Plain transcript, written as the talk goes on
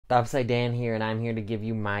The Upside Dan here, and I'm here to give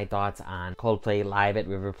you my thoughts on Coldplay live at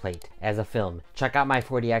River Plate as a film. Check out my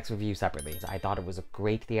 4DX review separately. I thought it was a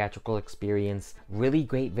great theatrical experience, really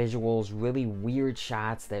great visuals, really weird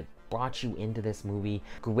shots that brought you into this movie.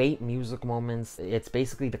 Great music moments. It's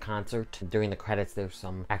basically the concert. During the credits, there's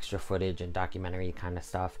some extra footage and documentary kind of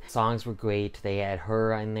stuff. Songs were great. They had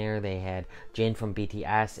H.E.R in there. They had Jin from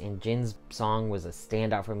BTS, and Jin's song was a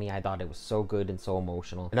standout for me. I thought it was so good and so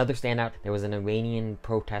emotional. Another standout, there was an Iranian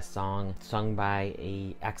protest song sung by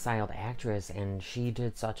a exiled actress, and she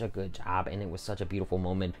did such a good job, and it was such a beautiful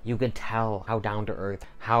moment. You could tell how down to earth,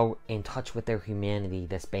 how in touch with their humanity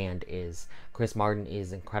this band is. Chris Martin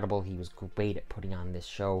is incredible. He was great at putting on this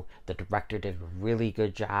show. The director did a really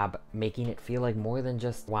good job making it feel like more than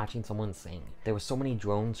just watching someone sing. There were so many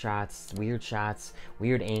drone shots, weird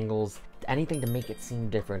angles, anything to make it seem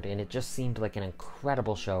different, and it just seemed like an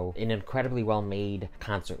incredible show, an incredibly well made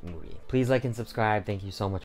concert movie. Please like and subscribe. Thank you so much.